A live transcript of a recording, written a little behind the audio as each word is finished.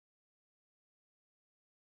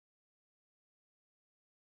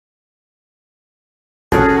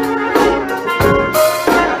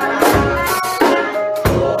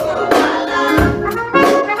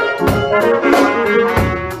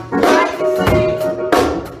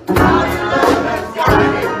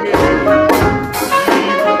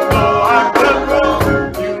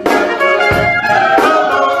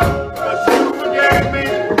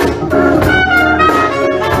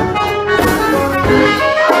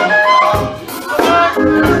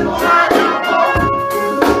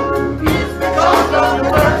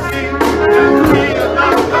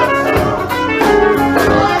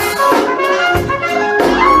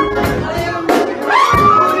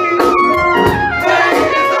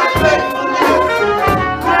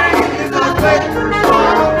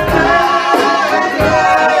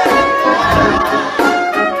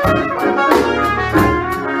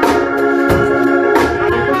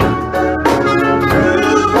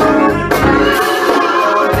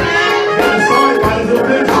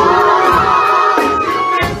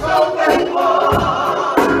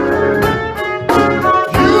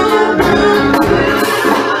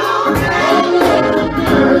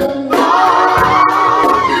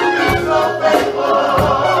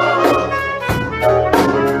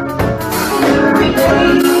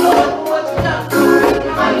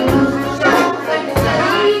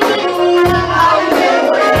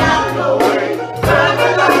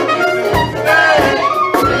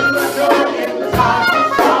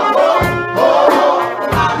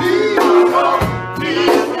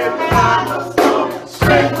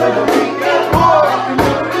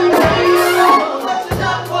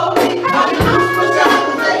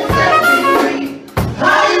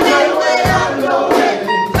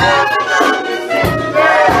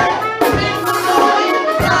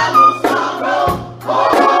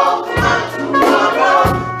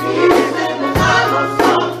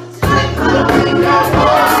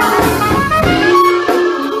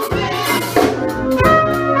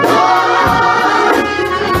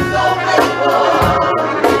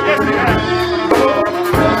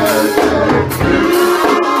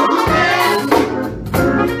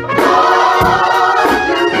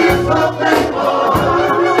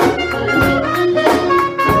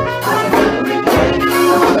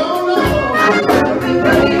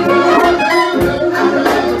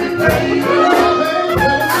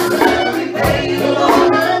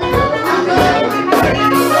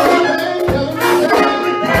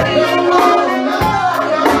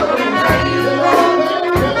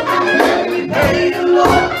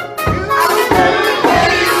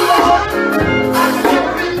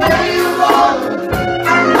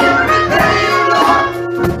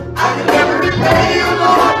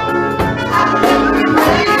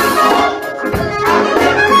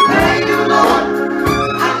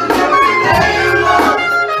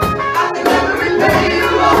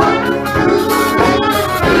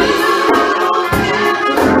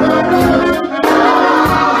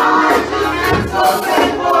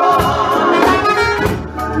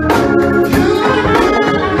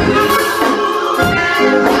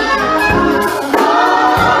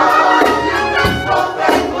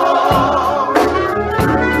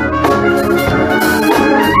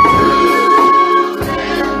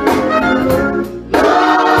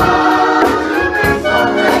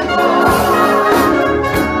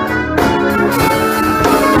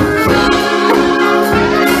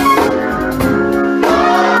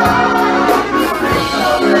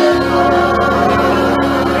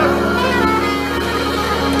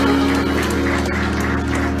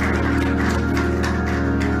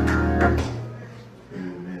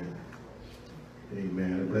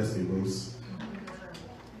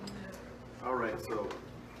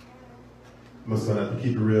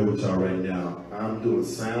with y'all right now. I'm doing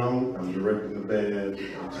sound, I'm directing the band,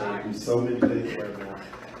 I'm trying to do so many things right now.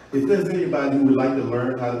 If there's anybody who would like to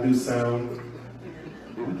learn how to do sound,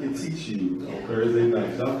 we can teach you on Thursday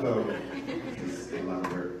night. Y'all come. It's a lot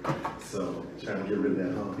of work. So, trying to get rid of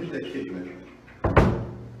that hump. Get that kick, man.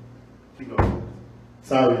 Keep going.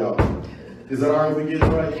 Sorry, y'all. Is that all right if we get it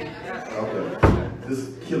right? Okay. This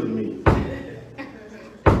is killing me. I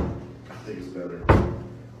think it's better.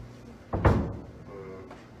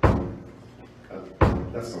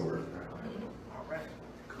 That's gonna work. All right.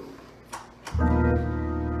 Cool.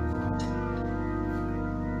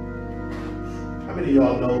 How many of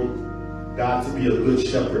y'all know God to be a good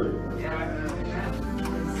shepherd?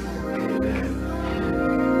 Amen.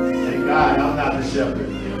 Thank God I'm not the shepherd.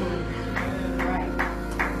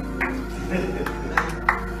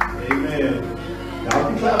 Amen. Y'all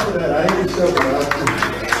can clap for that. I ain't the shepherd.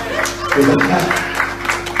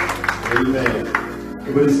 Amen.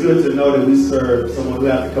 But it's good to know that we serve someone who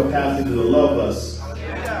has the capacity to love us.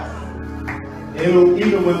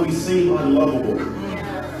 Even when we seem unlovable.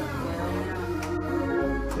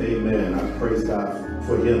 Amen. I praise God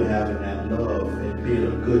for him having that love and being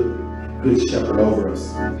a good shepherd over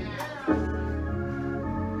us.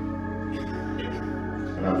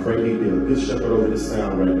 And I pray he be a good shepherd over the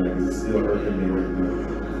sound right now because it's still hurting me right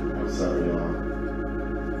now. I'm sorry, y'all.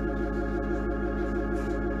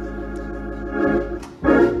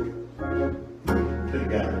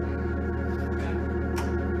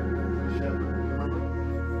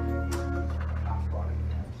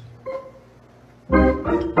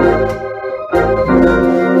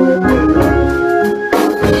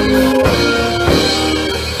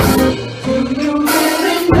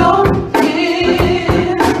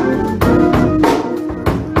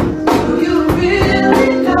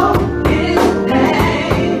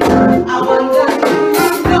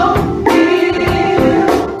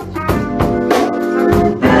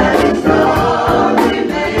 That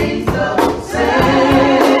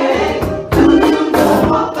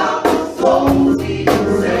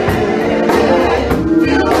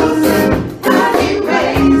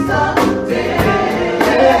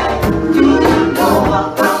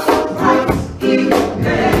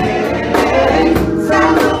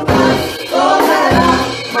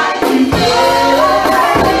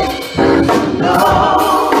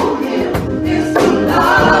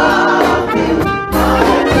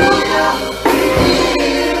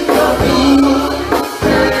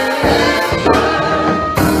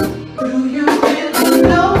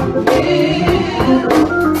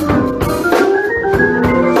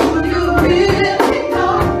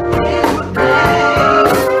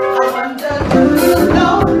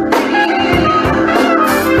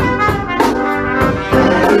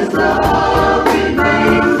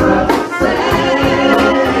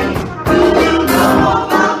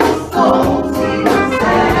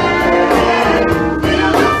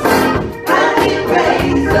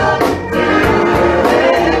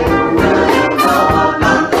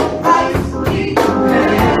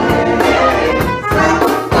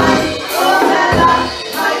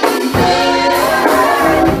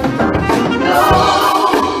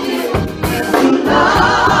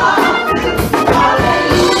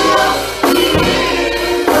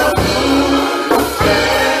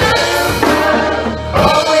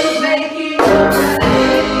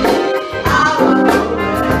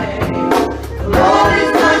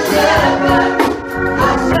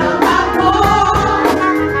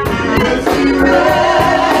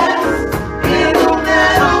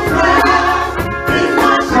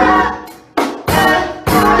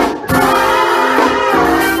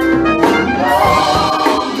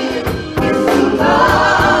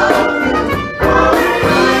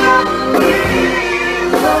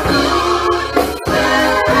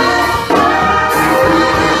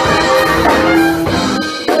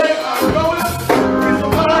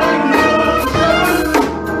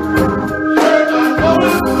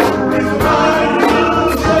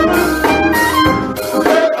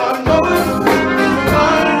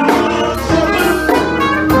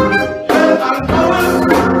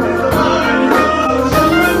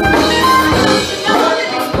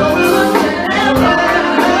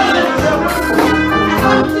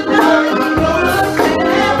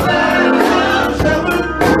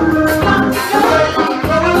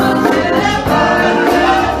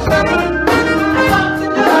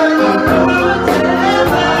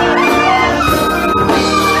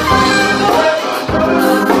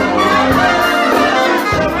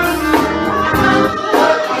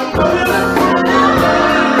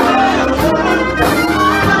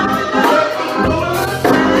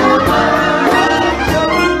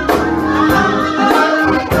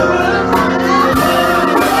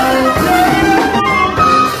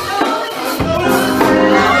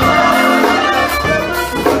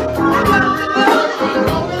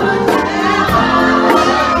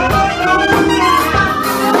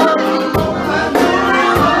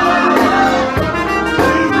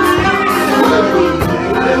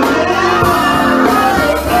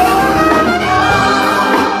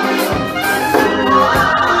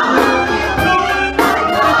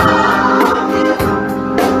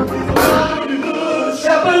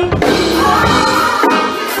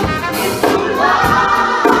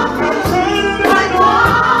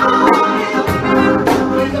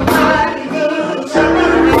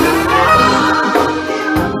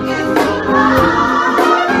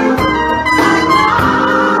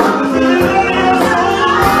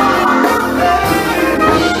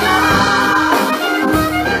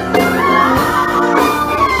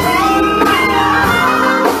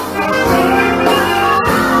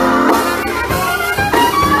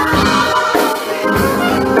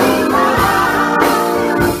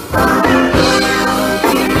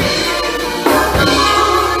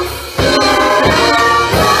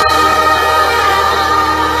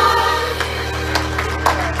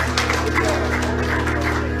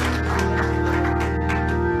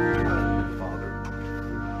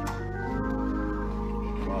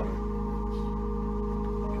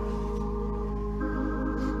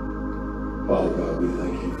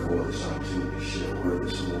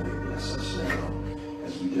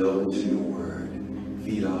we delve into your word,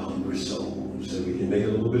 feed our hungry souls, and we can make it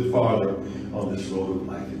a little bit farther on this road of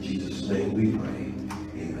life. In Jesus' name we pray.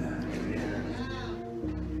 Amen.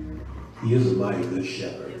 He is a mighty good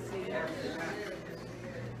shepherd.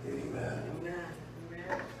 Amen.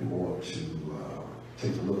 We want to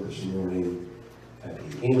take a look this morning at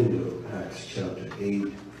the end of Acts chapter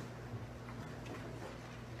 8,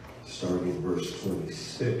 starting in verse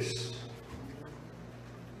 26.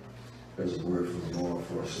 There's a word from the Lord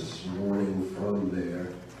for us this morning from there.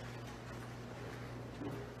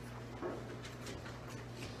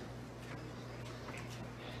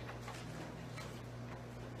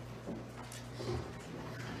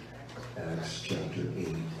 Acts chapter 8,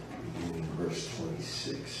 beginning verse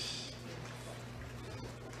 26.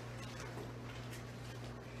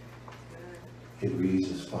 It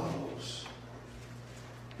reads as follows.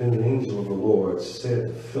 Then an angel of the Lord said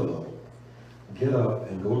to Philip, "Get up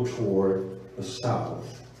and go toward the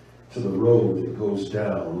south to the road that goes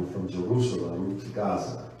down from Jerusalem to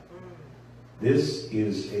Gaza. This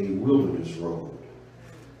is a wilderness road."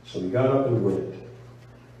 So he got up and went.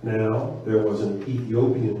 Now there was an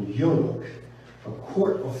Ethiopian eunuch, a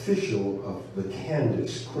court official of the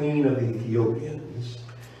Candace, queen of the Ethiopians,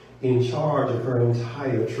 in charge of her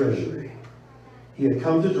entire treasury. He had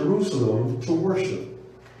come to Jerusalem to worship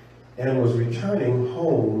and was returning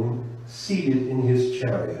home seated in his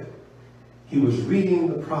chariot. He was reading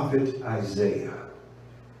the prophet Isaiah.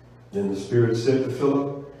 Then the Spirit said to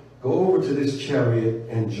Philip, "Go over to this chariot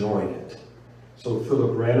and join it." So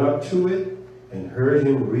Philip ran up to it and heard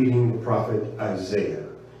him reading the prophet Isaiah.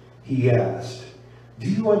 He asked, "Do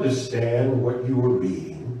you understand what you are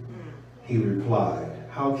reading?" He replied,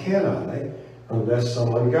 "How can I unless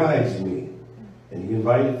someone guides me?" And he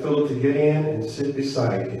invited Philip to get in and sit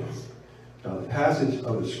beside him. Now the passage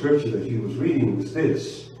of the scripture that he was reading was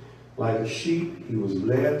this: "Like a sheep he was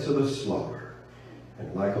led to the slaughter,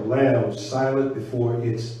 and like a lamb silent before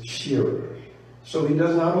its shearer, so he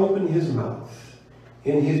does not open his mouth.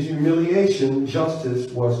 In his humiliation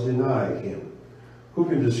justice was denied him. Who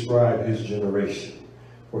can describe his generation?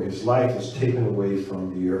 For his life was taken away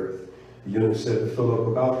from the earth." The eunuch said to Philip,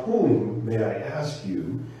 "About whom, may I ask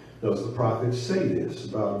you, does the prophet say this,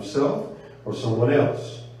 about himself or someone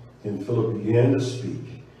else?" And Philip began to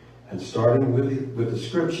speak, and starting with the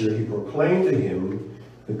scripture, he proclaimed to him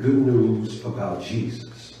the good news about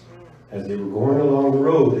Jesus. As they were going along the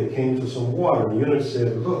road, they came to some water, and the eunuch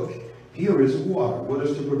said, "Look, here is water. What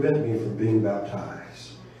is to prevent me from being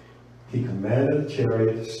baptized?" He commanded the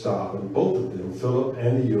chariot to stop, and both of them, Philip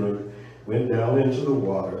and the eunuch, went down into the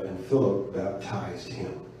water, and Philip baptized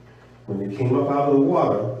him. When they came up out of the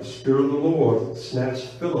water, the Spirit of the Lord snatched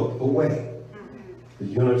Philip away. The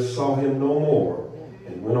eunuch saw him no more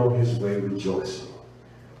and went on his way rejoicing.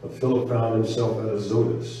 But Philip found himself at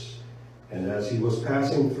Azotus, and as he was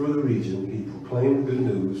passing through the region, he proclaimed good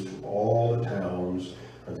news to all the towns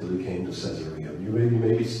until he came to Caesarea. You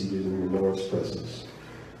may be seated in the Lord's presence.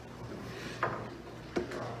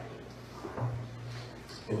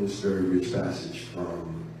 In this very rich passage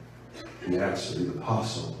from the Acts of the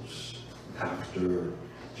Apostles, after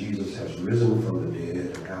Jesus has risen from the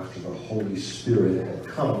dead and after the Holy Spirit had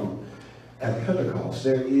come at Pentecost,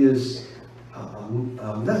 there is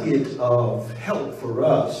a nugget of help for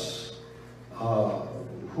us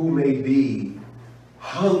who may be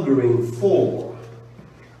hungering for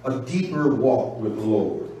a deeper walk with the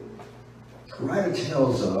Lord. The writer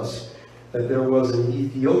tells us that there was an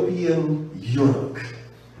Ethiopian eunuch.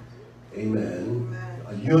 Amen.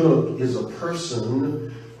 A eunuch is a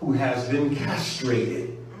person who has been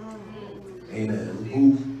castrated.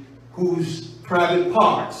 Amen. Whose private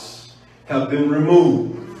parts have been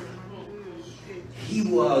removed. He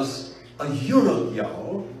was a eunuch,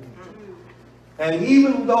 y'all. And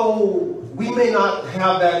even though we may not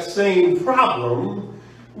have that same problem,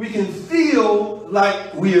 we can feel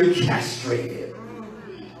like we are castrated.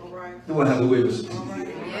 Do I have a witness to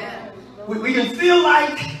you? We can feel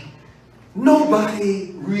like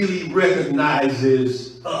nobody really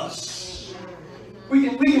recognizes us. We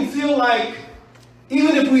can feel like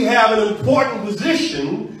even if we have an important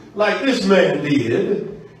position like this man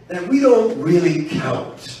did, that we don't really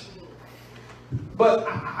count. But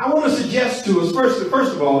I want to suggest to us,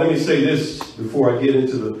 first of all, let me say this before I get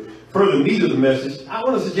into the further meat of the message. I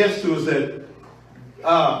want to suggest to us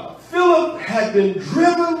that Philip had been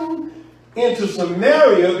driven into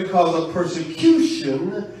Samaria because of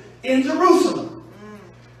persecution in Jerusalem.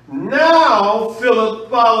 Now Philip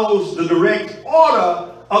follows the direct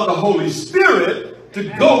order of the Holy Spirit to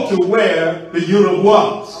go to where the eunuch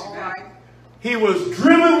was. He was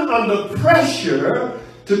driven under pressure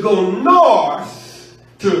to go north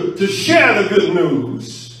to share the good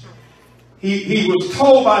news, he was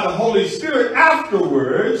told by the Holy Spirit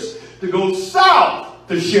afterwards to go south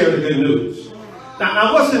to share the good news.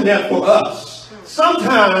 Now what's in that for us?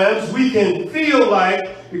 Sometimes we can feel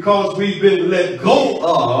like because we've been let go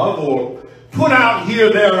of or put out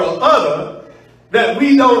here, there, or other, that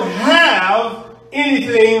we don't have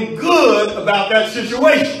anything good about that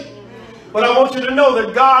situation. But I want you to know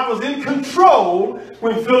that God was in control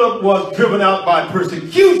when Philip was driven out by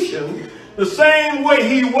persecution, the same way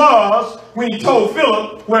he was when he told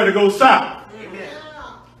Philip where to go south.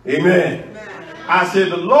 Amen. I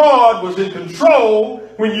said the Lord was in control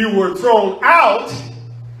when you were thrown out,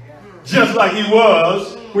 just like he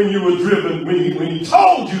was when you were driven, when he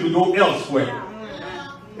told you to go elsewhere.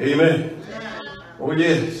 Amen. Oh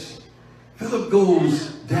yes. Philip goes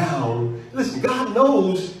down. Listen, God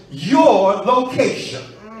knows your location.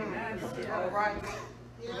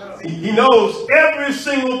 He knows every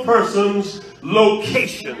single person's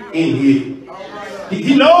location in here.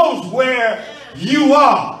 He knows where you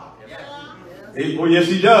are. Oh, yes,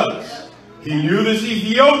 he does. He knew this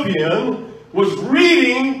Ethiopian was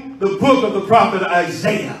reading the book of the prophet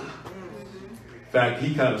Isaiah. In fact,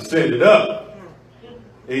 he kind of set it up.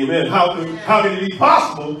 Amen. How could it be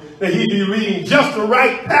possible that he'd be reading just the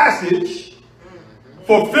right passage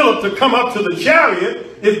for Philip to come up to the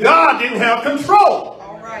chariot if God didn't have control?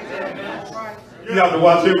 You have to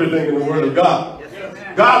watch everything in the Word of God.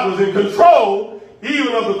 God was in control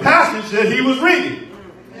even of the passage that he was reading.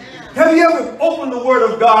 Have you ever opened the Word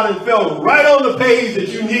of God and felt right on the page that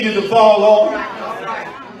you needed to fall on?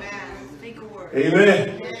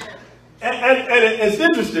 Amen. And it's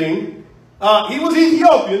interesting. He was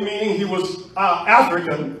Ethiopian, meaning he was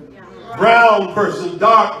African, brown person,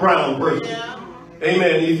 dark brown person.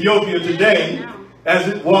 Amen. Ethiopia today, as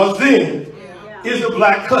it was then, is a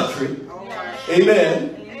black country.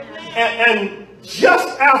 Amen. And just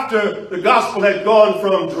after the gospel had gone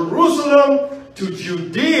from Jerusalem to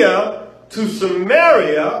Judea to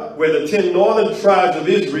Samaria, where the 10 northern tribes of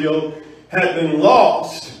Israel had been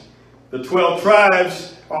lost, the 12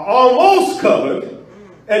 tribes are almost covered.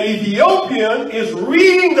 An Ethiopian is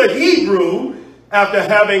reading the Hebrew after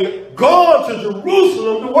having gone to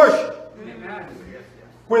Jerusalem to worship.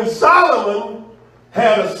 When Solomon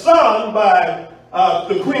had a son by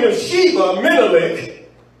the queen of Sheba, Menelik,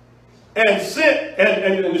 and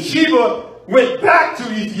Sheba went back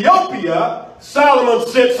to Ethiopia, Solomon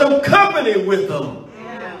sent some company with them.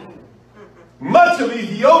 Much of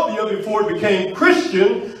Ethiopia, before it became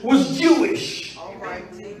Christian, was Jewish.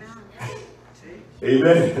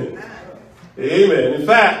 Amen. Amen. In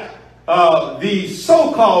fact, the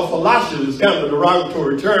so-called Philosophians is kind of a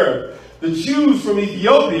derogatory term. The Jews from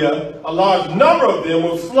Ethiopia, a large number of them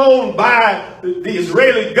were flown by the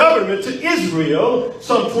Israeli government to Israel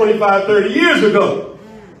some 25, 30 years ago.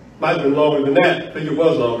 Might have been longer than that. I think it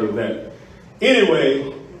was longer than that.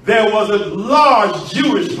 Anyway, there was a large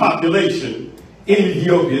Jewish population in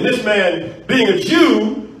Ethiopia. And this man, being a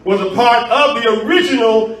Jew, was a part of the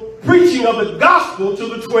original preaching of the gospel to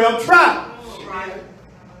the 12 tribes.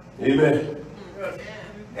 Amen.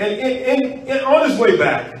 And on his way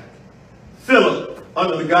back, Philip,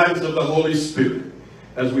 under the guidance of the Holy Spirit,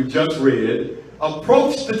 as we just read,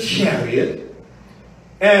 approached the chariot,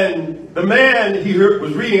 and the man he heard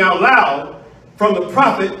was reading out loud from the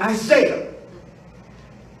prophet Isaiah.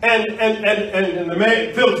 And the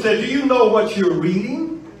man, Philip, said, "Do you know what you're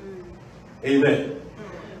reading?" Amen.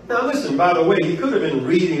 Now listen, by the way, he could have been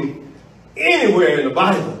reading anywhere in the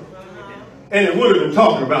Bible, and it would have been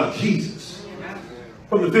talking about Jesus.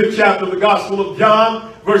 From the 5th chapter of the Gospel of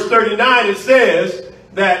John, verse 39, it says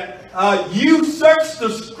that you search the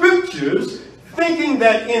scriptures thinking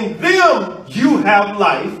that in them you have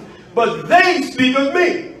life, but they speak of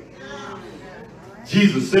me.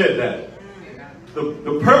 Jesus said that.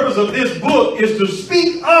 The purpose of this book is to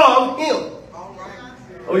speak of him.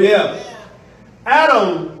 Oh yeah.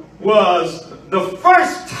 Adam was the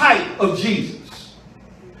first type of Jesus.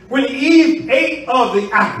 When Eve ate of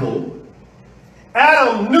the apple,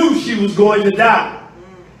 Adam knew she was going to die.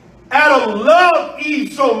 Adam loved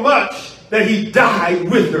Eve so much that he died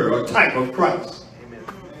with her, a type of Christ.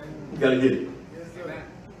 You got to get it.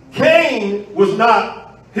 Cain was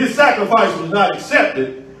not, his sacrifice was not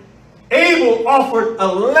accepted. Abel offered a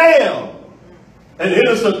lamb, an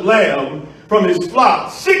innocent lamb from his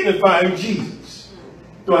flock, signifying Jesus.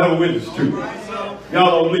 Do I have a witness to?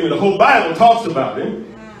 Y'all don't believe me. The whole Bible talks about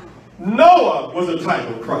him. Noah was a type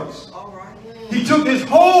of Christ. He took his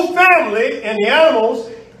whole family and the animals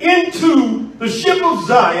into the ship of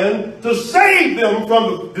Zion to save them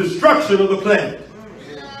from the destruction of the planet.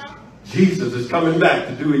 Jesus is coming back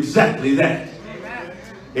to do exactly that. Amen.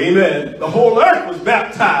 Amen. The whole earth was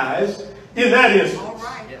baptized in that instance.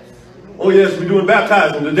 Oh yes, we're doing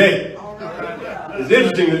baptizing today. It's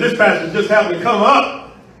interesting that this passage just happened to come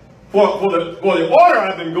up for the order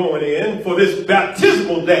I've been going in for this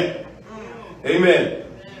baptismal day. Amen.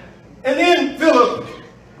 And then Philip,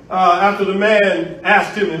 after the man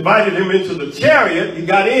asked him, invited him into the chariot, he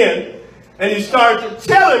got in and he started to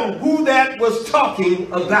tell him who that was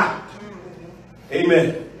talking about.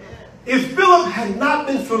 Amen. If Philip had not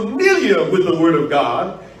been familiar with the Word of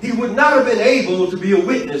God, he would not have been able to be a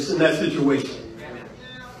witness in that situation.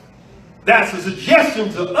 That's a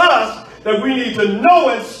suggestion to us that we need to know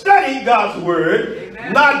and study God's Word,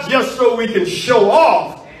 Amen. Not just so we can show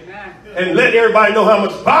off Amen. And let everybody know how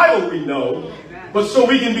much Bible we know, Amen. But so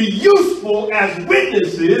we can be useful as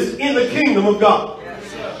witnesses in the kingdom of God.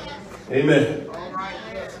 Yes, amen.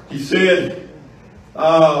 He said,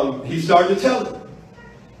 he started to tell him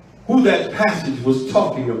who that passage was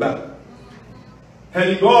talking about. Had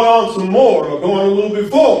he gone on some more or gone a little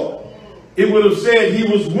before, it would have said he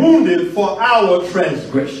was wounded for our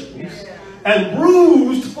transgressions and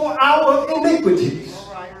bruised for our iniquities.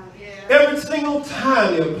 Every single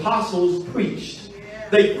time the apostles preached,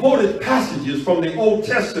 they quoted passages from the Old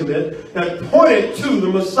Testament that pointed to the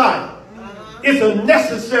Messiah. It's a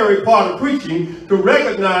necessary part of preaching to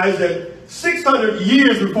recognize that 600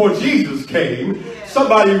 years before Jesus came,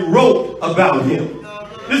 somebody wrote about him.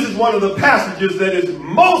 This is one of the passages that is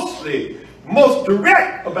most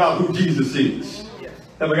direct about who Jesus is.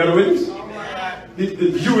 Have I got a witness?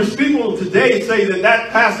 The Jewish people today say that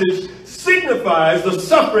that passage signifies the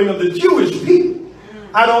suffering of the Jewish people.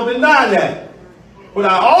 I don't deny that. But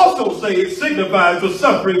I also say it signifies the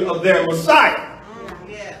suffering of their Messiah,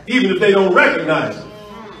 even if they don't recognize it.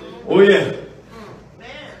 Oh yeah.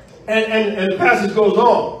 And the passage goes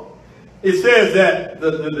on. It says that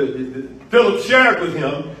Philip shared with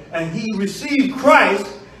him, and he received Christ.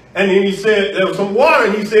 And then he said there was some water,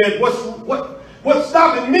 and he said, "What's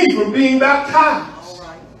stopping me from being baptized?"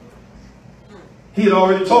 He had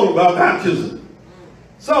already told him about baptism.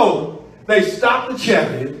 So they stopped the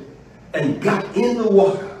chariot and got in the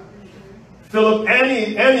water. Philip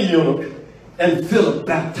and the eunuch, and Philip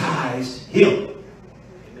baptized him.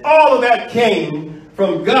 All of that came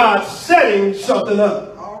from God setting something up.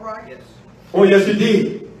 Oh, yes, it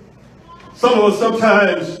did. Some of us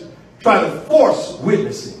sometimes try to force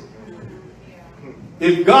witnessing.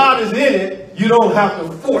 If God is in it, you don't have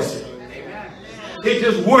to force it. It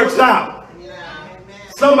just works out.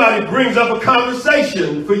 Somebody brings up a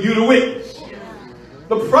conversation for you to witness.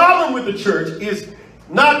 The problem with the church is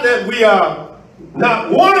not that we are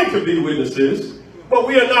not wanting to be witnesses, but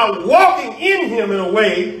we are not walking in him in a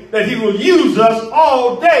way that he will use us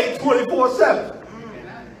all day 24/7.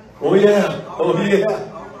 Oh yeah, oh yeah.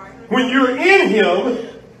 When you're in him,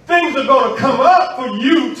 things are going to come up for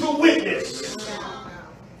you to witness.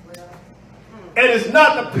 And it's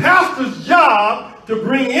not the pastor's job to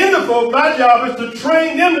bring in the folk. My job is to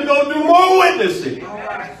train them to go do more witnessing.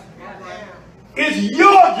 It's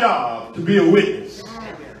your job to be a witness.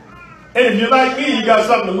 And if you're like me, you got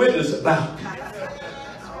something to witness about.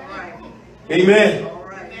 Amen.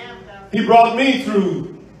 He brought me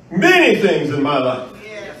through many things in my life.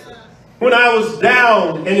 When I was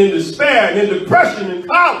down and in despair and in depression in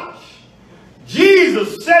college,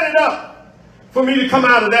 Jesus set it up for me to come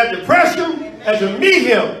out of that depression and to meet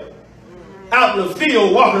him out in the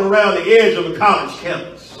field walking around the edge of a college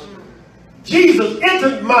campus. Jesus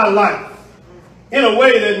entered my life in a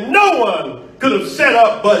way that no one could have set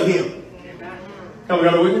up but him. Have we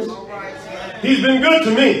got a witness? He's been good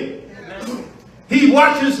to me. He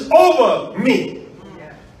watches over me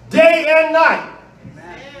day and night.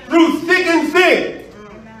 Through thick and thin,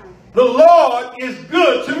 the Lord is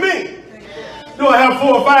good to me. Do I have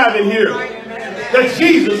 4 or 5 in here that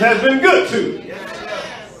Jesus has been good to?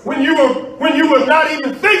 When you were not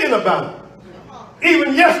even thinking about it,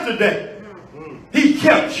 even yesterday, he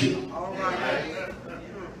kept you.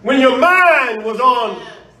 When your mind was on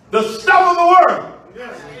the stuff of the world,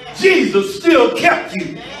 Jesus still kept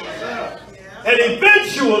you. And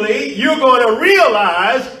eventually, you're going to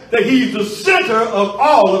realize that he's the center of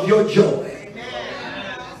all of your joy.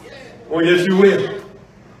 Oh, yes, you will.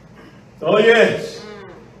 Oh, yes.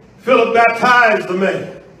 Philip baptized the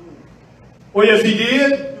man. Oh, yes, he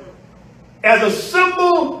did. As a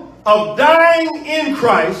symbol of dying in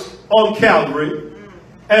Christ on Calvary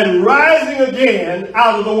and rising again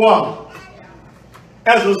out of the water.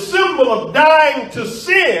 As a symbol of dying to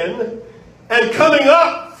sin and coming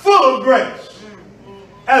up full of grace.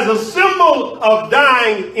 As a symbol of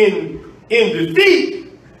dying in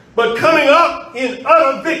defeat, but coming up in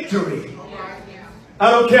utter victory.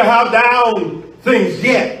 I don't care how down things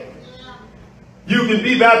get. You can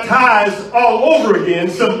be baptized all over again,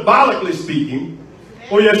 symbolically speaking.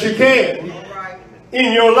 Oh, yes, you can.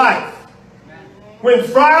 In your life. When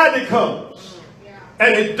Friday comes,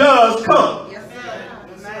 and it does come,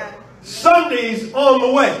 Sunday's on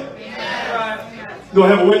the way. Do I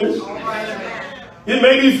have a witness? It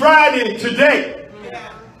may be Friday today.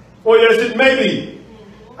 Oh, yes, it may be.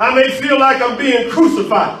 I may feel like I'm being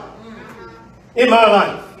crucified in my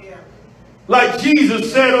life. Like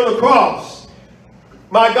Jesus said on the cross,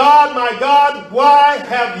 my God, why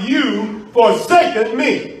have you forsaken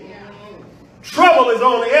me? Trouble is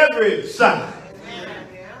on every side.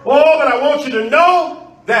 Oh, but I want you to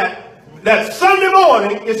know that Sunday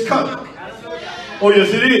morning is coming. Oh,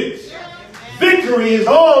 yes, it is. Victory is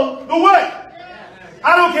on the way.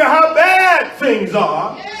 I don't care how bad things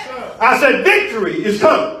are. I said victory is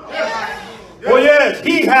coming. Oh, yes,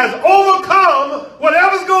 he has overcome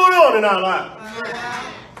whatever's going on in our lives.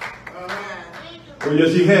 Oh,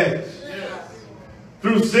 yes, he has.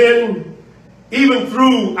 Through sin, even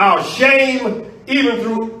through our shame, even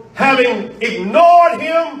through having ignored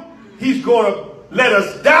him, he's going to let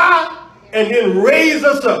us die and then raise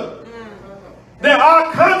us up. There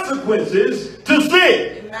are consequences to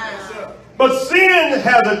sin. But sin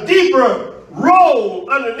has a deeper role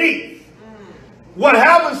underneath. What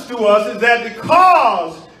happens to us is that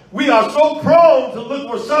because we are so prone to look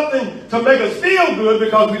for something to make us feel good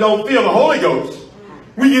because we don't feel the Holy Ghost,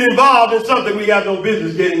 we get involved in something we got no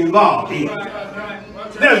business getting involved in.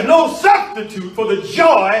 There's no substitute for the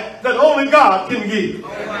joy that only God can give.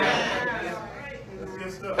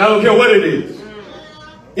 I don't care what it is.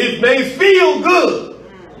 It may feel good,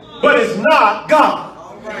 but it's not God.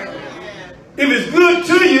 If it's good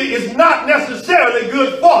to you, it's not necessarily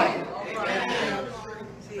good for you.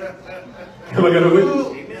 Am I going to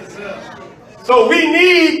witness? So we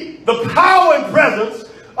need the power and presence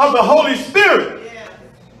of the Holy Spirit.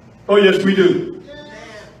 Oh, yes, we do.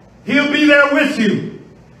 He'll be there with you,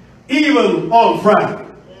 even on Friday.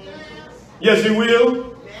 Yes, he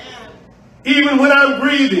will. Even when I'm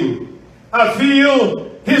breathing, I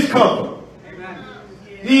feel his comfort.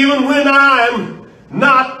 Even when I'm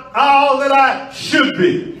not all that I should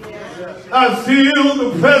be, I feel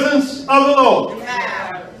the presence of the Lord.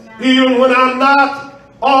 Even when I'm not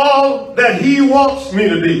all that he wants me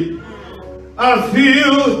to be, I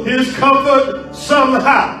feel his comfort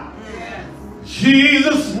somehow.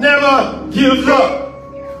 Jesus never gives up.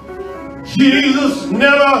 Jesus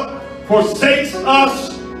never forsakes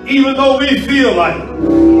us, even though we feel like it.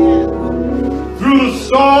 Through the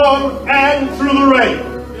storm and through the rain,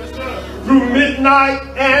 through midnight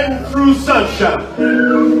and through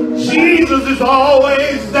sunshine, Jesus is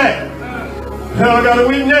always there. And I got a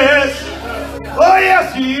witness. Oh,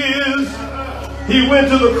 yes, he is. He went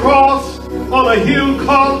to the cross on a hill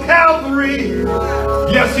called Calvary.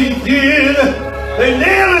 Yes, he did. They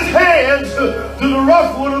nailed his hands to the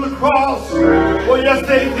rough wood of the cross. Oh, yes,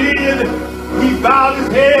 they did. He bowed his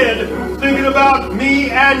head thinking about me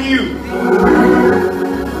and you.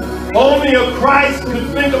 Only a Christ could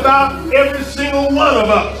think about every single one of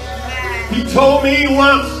us. He told me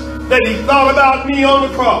once that he thought about me on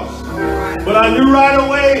the cross. But I knew right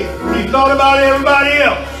away he thought about everybody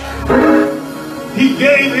else. He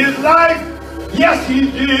gave his life, yes he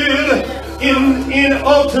did, in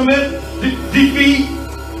ultimate defeat.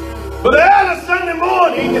 But early Sunday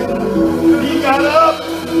morning, he got up,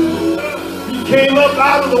 he came up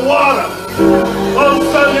out of the water on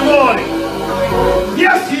Sunday morning.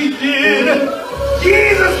 Yes he did.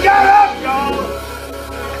 Jesus got up, y'all.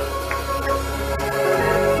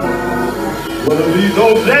 One of these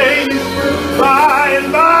old days, by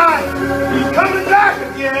and by, he's coming back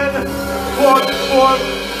again for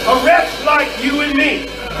a wretch like you and me.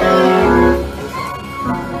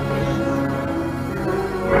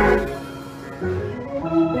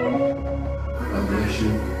 God bless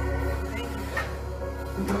you,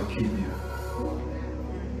 and God keep you.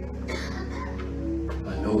 I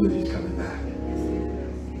know that he's coming back.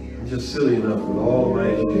 I'm just silly enough with all my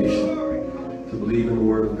education to believe in the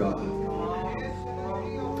Word of God.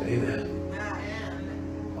 Amen.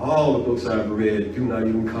 All the books I've read do not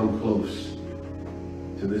even come close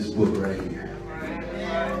to this book right here.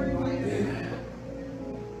 Amen.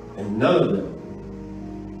 And none of them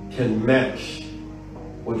can match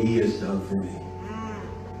what he has done for me.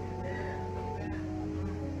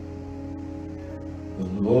 The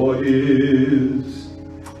Lord is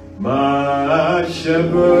my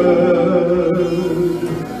shepherd.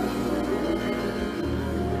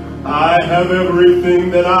 I have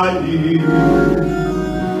everything that I need.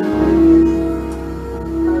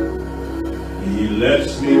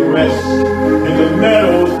 lets me rest in the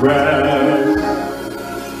meadow's grass.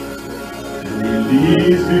 And he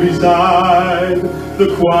leads me beside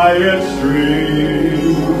the quiet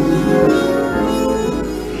stream.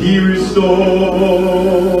 He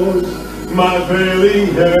restores my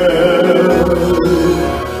failing health.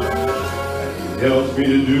 He helps me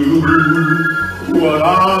to do what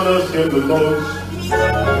honors him the most.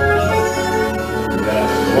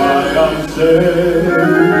 That's why I'm saved.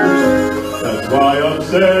 That's why I'm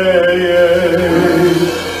saved.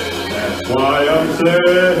 That's why I'm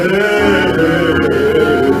saved.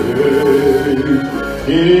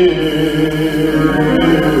 In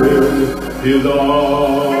his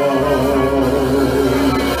arms.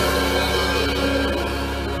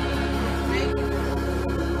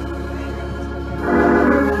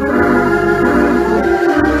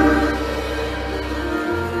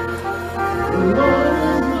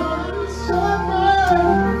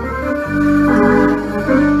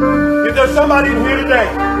 If there's somebody in here today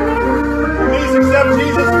who needs to accept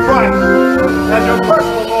Jesus Christ as your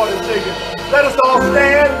personal Lord and Savior, let us all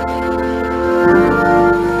stand.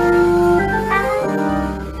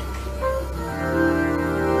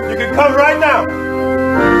 You can come right now.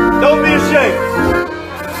 Don't be ashamed.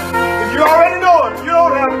 If you already know Him, you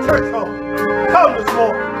don't have a church home. Come this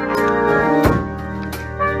morning.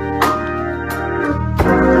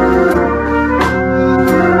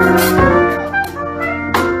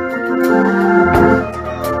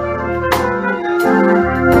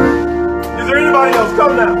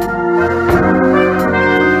 Come now.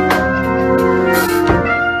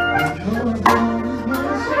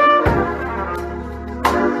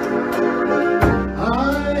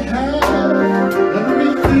 I have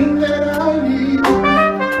everything that I need.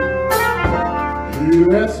 He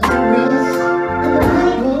lets me rest in the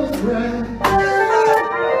meadow's grass,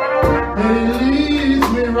 and he leads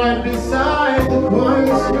me right beside the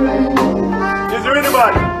quiet stream. Is there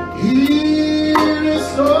anybody? He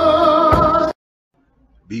restores.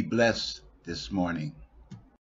 Be blessed this morning.